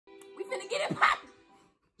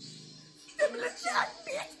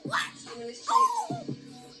What? Oh.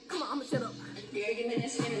 Come on, I'ma shut up. Girl, give me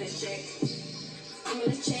that stimulus check.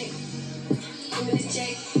 Stimulus check. Stimulus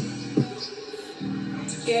check.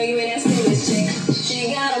 Girl, give me that stimulus check.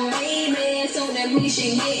 She got a baby, so that means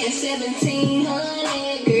she getting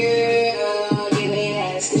 1,700. Girl, give me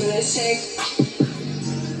that stimulus check.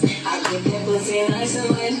 I get that pussy nice and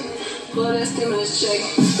wet for that stimulus check.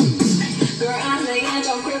 Girl, I say at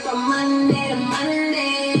your crib from Monday to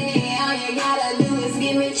Monday. All you gotta do is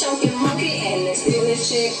give me choking monkey and that stimulus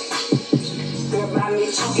check. Girl, buy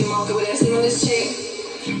me choking monkey with that stimulus check.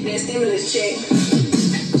 That stimulus check.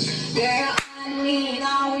 Girl, I need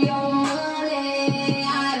all your money.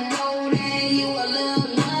 I know that you a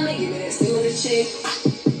little dummy. Give me that stimulus check.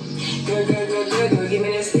 Girl, give me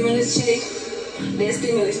that stimulus check. That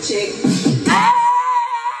stimulus check. Hey,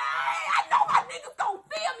 I know my niggas gon'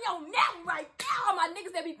 feel me on that right now. All my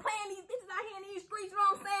niggas that be playing these bitches out here in these streets, you know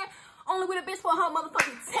what I'm saying? Only with a bitch for her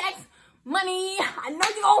motherfucking tax money. I know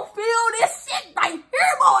you gon' feel this shit right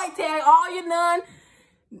here, boy. Tag all your none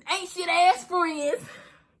ain't shit ass friends.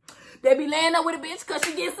 They be laying up with a bitch cause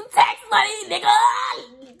she get some tax money, nigga.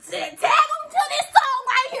 Tag them to this song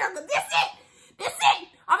right here, cause this it. This it.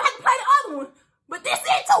 I'm gonna have to play the other one, but this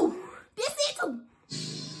it too. This it too.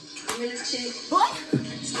 Stimulus check. What?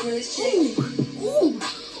 Stimulus check. Ooh.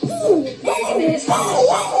 Stimulus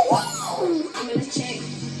check.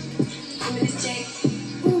 Stimulus check.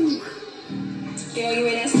 Girl, give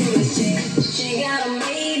me that stimulus check. She got a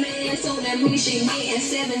baby, so that means she getting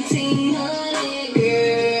 1,700.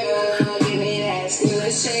 Girl, give me that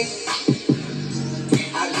stimulus check.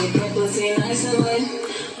 I get that pussy nice and wet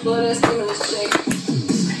for the stimulus check.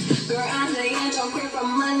 Girl, I say at your crib from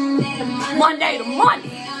Monday to Monday. Monday to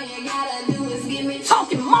Monday. All you gotta do is give me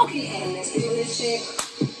Choking monkey and that stimulus check.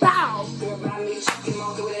 Bow. Girl, buy me choking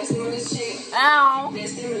monkey with that stimulus check. Ow. That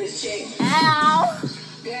stimulus check. Ow.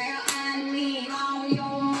 Girl, I need all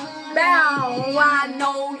your money. Bow. I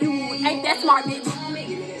know you ain't that smart, bitch.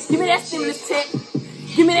 Give me that stimulus check.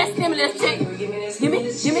 Give me that stimulus check. Give me that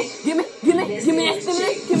stimulus.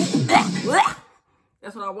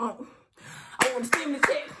 That's what I want. I want the stimulus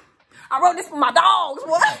check. I wrote this for my dogs,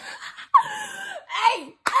 boy.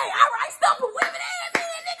 Hey, I write stuff for women and men,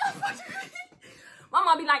 nigga. My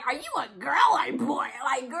mom be like, are you a girl or a boy?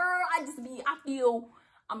 Like, girl, I feel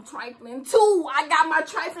I'm trifling too. I got my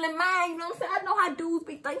trifling mind, you know what I'm saying? I know how dudes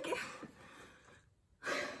be thinking.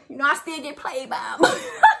 You know, I still get played by them.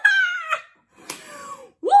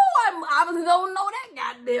 Woo, I don't know that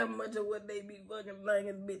goddamn much of what they be fucking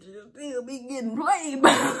thinking, bitches still be getting played by.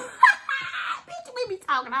 Bitch, we be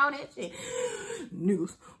talking all that shit.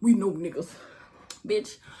 Niggas, we know niggas.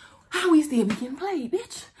 Bitch, how we still be getting played,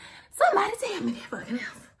 bitch? Somebody tell me that fucking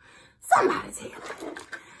else. Somebody tell me.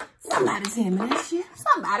 Somebody tell me that shit.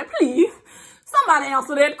 Somebody, please. Somebody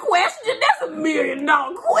answer that question. That's $1 million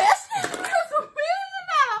question. That's $1 million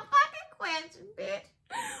fucking question, bitch.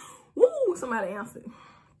 Woo, somebody answer it.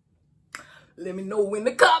 Let me know in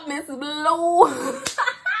the comments below. That's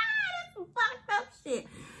some fucked up shit.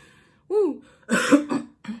 Woo.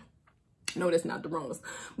 No, that's not the wrongest.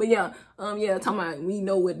 But yeah, talking about we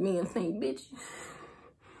know what men think, bitch.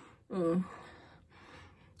 I'm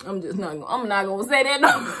not gonna say that no.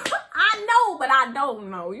 I know, but I don't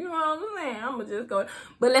know. You know what I'm saying? I'ma just go.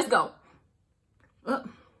 But let's go.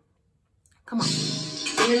 Come on.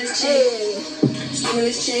 Stimulus check. Hey.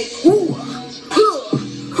 Stimulus check. Ooh.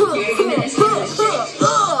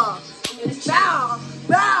 Bow.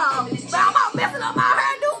 I'm messing up my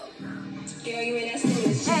hair, dude. Girl, give me that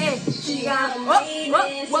stimulus check. Hey, She got a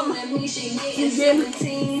baby, so that means she getting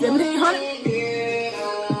 1,700.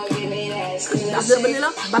 Girl, give me that stimulus check.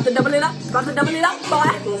 About to double it up, boy. About to double it up.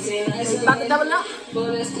 For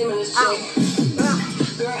the stimulus check.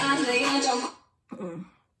 Girl, I say I don't.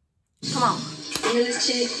 Come on. Stimulus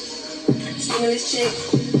check. Stimulus check.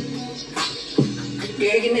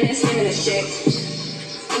 Girl, give me that stimulus check.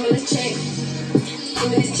 Stimulus check.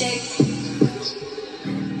 Stimulus check.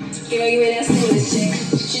 Girl, give me that stimulus check.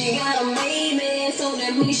 She got a baby, so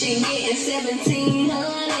that means she getting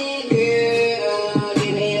 1,700. Girl,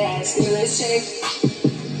 give me that stimulus check.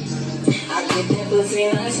 I get that pussy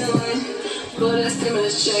nice and wet for that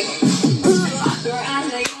stimulus check. Girl, I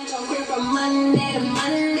say get your crib from Monday to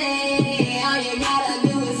Monday. All you gotta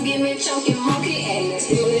do is give me choking monkey and that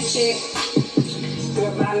stimulus check.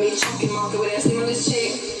 Girl, buy me choking monkey with that stimulus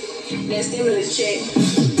check. That stimulus check.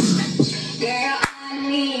 Girl, I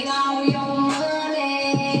need all your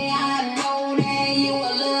money. I know that you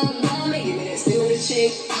a little dummy. Give me that stimulus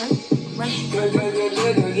check. Girl,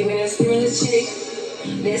 give me that stimulus check.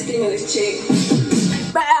 That stimulus check.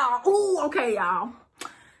 Bow. Ooh, okay, y'all.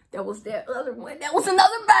 That was that other one. That was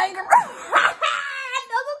another banger.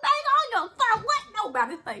 Another banger. I don't care what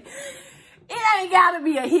nobody think. It ain't gotta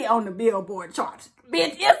be a hit on the Billboard charts.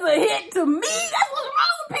 Bitch, it's a hit to me. That's what's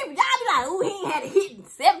wrong with people. Y'all be like, ooh, he ain't had a hit in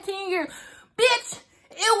 17 years. Bitch,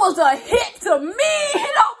 it was a hit to me.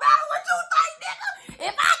 It don't matter what you think, nigga.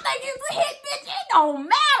 If I think it's a hit, bitch, it don't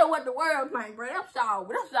matter what the world think, bro. That's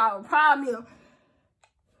y'all problem.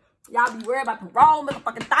 Y'all be worried about the wrong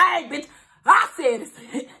motherfucking thing, bitch. I said it's a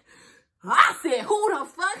hit. I said, who the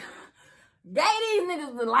fuck gave these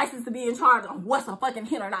niggas the license to be in charge of what's a fucking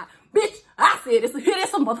hit or not? Bitch, I said it's a hit.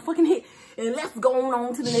 It's a motherfucking hit. And let's go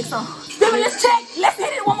on to the next song. Stimulus check. Let's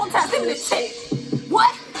hit it one more time. Stimulus check.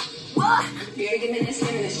 What? What? Girl, give me that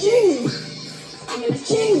stimulus check. Stimulus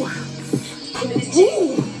check. Stimulus check.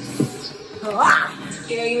 Ah. Girl,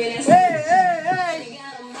 give me that stimulus check.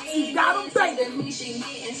 She got them baby. We should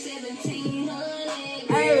get in 1700.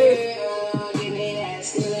 Hey. Girl, give me that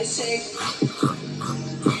stimulus check.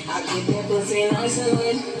 I get that pussy nice and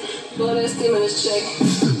lit for that stimulus check.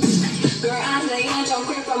 Girl, I say I don't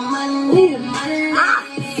crib from Monday to Monday. All I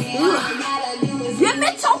gotta do is give me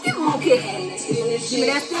choking monkey. give me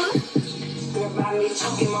that stimulus. Girl, buy me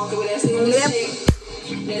choking monkey with that stimulus check.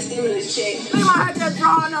 That stimulus check. See my head just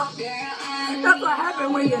drawing up. Girl, I That's what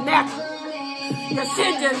happened when you're natural. Your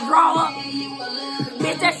shit just draw up.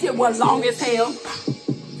 Bitch, that shit was long as hell.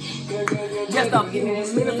 Just a few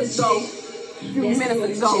minutes ago.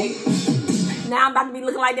 Now I'm about to be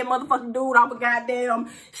looking like that motherfucking dude off a goddamn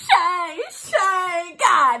Shane.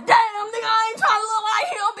 Goddamn, nigga, I ain't trying to look like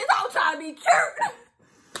him, bitch. I'm trying to be cute.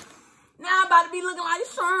 Now I'm about to be looking like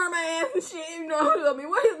Sherman and shit. You know, I mean,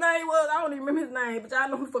 what his name was? I don't even remember his name, but y'all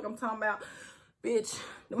know who the fuck I'm talking about. Bitch,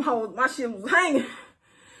 them hoes, my shit was hanging.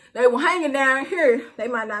 They were hanging down here. They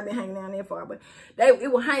might not be hanging down there far, but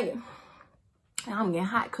it was hanging. And I'm getting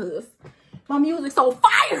hot because my music's so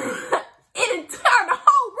fire. It turned the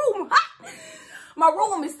whole room hot. My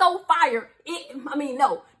room is so fire.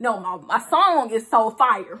 My song is so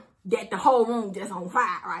fire that the whole room just on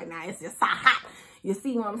fire right now. It's just so hot. You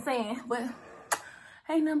see what I'm saying? But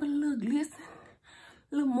ain't nothing but a little glisten,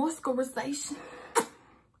 a little moisturization.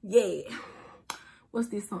 Yeah. What's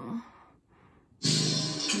this song?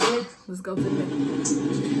 Let's go to the next.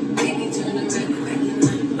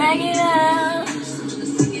 Back it up.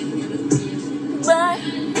 But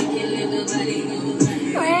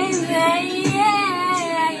crazy,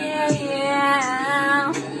 yeah.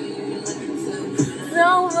 So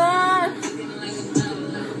much.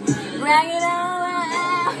 Drag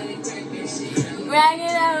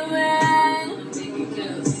it over.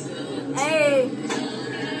 Hey.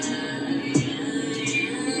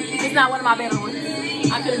 It's not one of my better ones.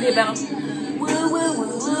 I could have did better. Woo,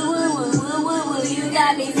 you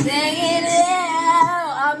got me singing it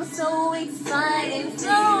out. I'm so excited,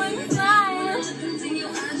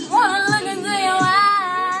 Wanna look into your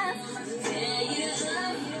eyes.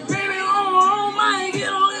 Baby, oh, might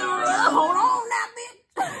get a little rough. Hold on now,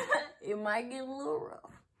 bitch. It might get a little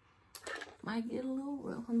rough.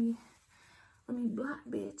 Let me block,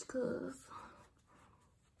 bitch, cause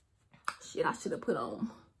shit, I should have put on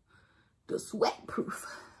the sweat proof.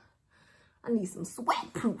 I need some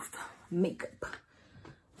sweat proof makeup.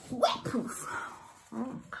 Sweat proof.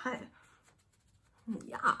 Okay.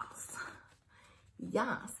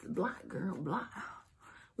 Yes, black girl, black.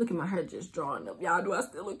 Look at my hair just drawing up. Y'all, do I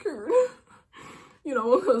still look cute? You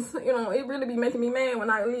know, because, you know, it really be making me mad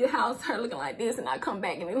when I leave the house, her looking like this, and I come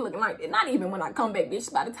back and it looking like that. Not even when I come back,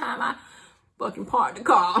 bitch. By the time I fucking park the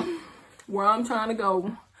car where I'm trying to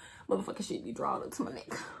go, motherfucking shit be drawn up to my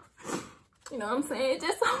neck. You know what I'm saying?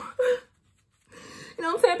 Just so, you know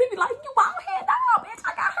what I'm saying? People be like, you bald head dog, bitch.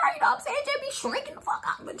 I got hair, you know what I'm saying? Just be shrinking the fuck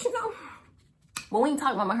up, but you know. But we ain't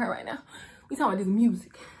talking about my hair right now. We talking about this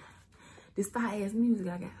music. This fire ass music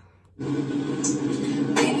I got.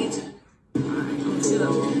 Alright, I'm shut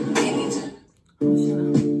up. What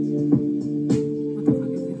the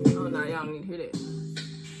fuck is this? Oh no, y'all don't need to hear that.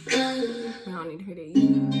 Y'all don't need to hear that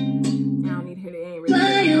either. Y'all don't need to hear that. Ain't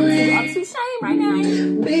really. I'm too ashamed right now.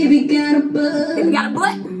 Baby got a butt. Baby got a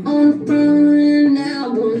butt. On the front and I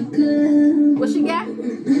wanna cut. What she got?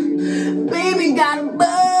 Baby got a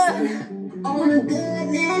butt. On a good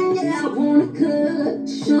and yeah, I wanna cut.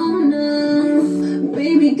 Show enough.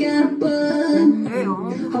 Baby got a butt.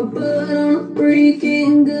 Damn. Her butt on a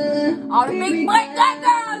freaking good. All the big butt gut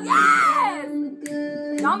girls, yes!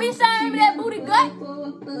 Don't be ashamed of that booty gut.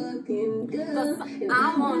 Cause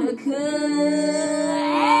I wanna cut.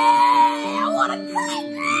 Hey, I wanna cut.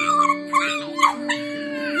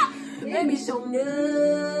 Baby, show enough.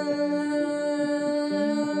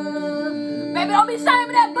 Baby, don't be ashamed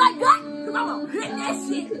of that butt gut. Cause I'ma hit that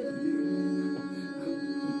shit.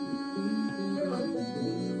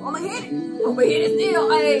 I'ma hit it. I'ma hit it still.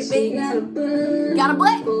 Hey, baby. Got a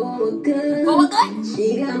butt? For a gut?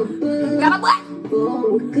 Got a butt?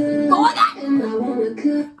 For a gut?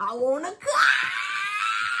 I wanna cut.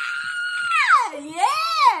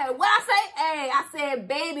 Yeah. What I say? Hey, I said,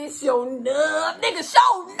 baby, show enough. Nigga,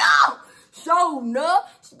 show enough. Show enough.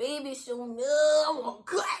 Baby, show enough. I wanna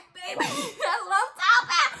cut, baby. That's what I'm talking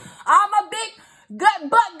about. I'm a big gut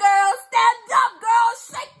butt girl. Stand up, girl.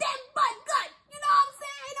 Shake that butt gut. You know what I'm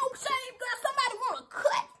saying? Ain't no shame, girl. Somebody wanna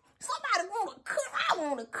cut. Somebody wanna cut. I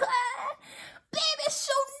wanna cut. Baby,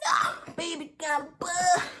 show enough. Baby got a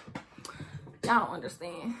butt. Y'all don't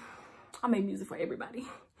understand. I make music for everybody.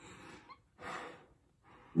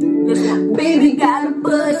 Baby got a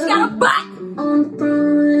butt. She got a butt. On the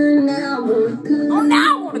front, now I wanna cut. Oh, now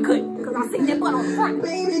I wanna cut. Because I seen that butt on the front.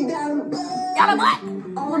 Baby got a butt. Got a butt.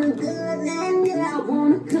 On the good and yeah, I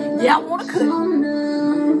wanna cut. Yeah, I wanna cut.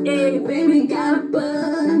 Yeah, baby got a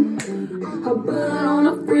butt. Her butt on a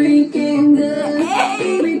freaking good.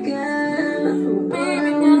 Hey, baby got a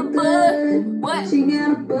butt. What? She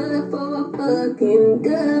got a butt for a fucking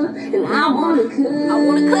girl. And I wanna cut. I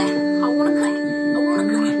wanna cut. I wanna cut.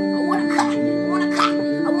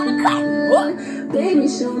 What? Baby,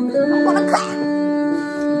 show me. I wanna cut.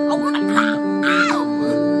 I wanna cut. Ow.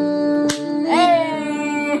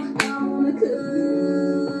 Hey. I wanna cut.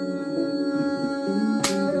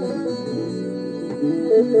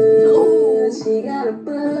 Ooh. She got a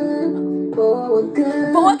butt for a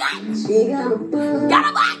gut. For a gut. She got a butt. Got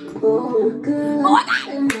a butt. For a gut. For a gut.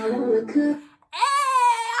 And I wanna cut.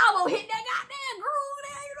 Hey, I will hit that goddamn groove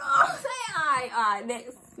there. You know what I'm saying? All right.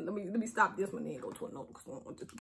 Next. Let me stop this one and then go to another one.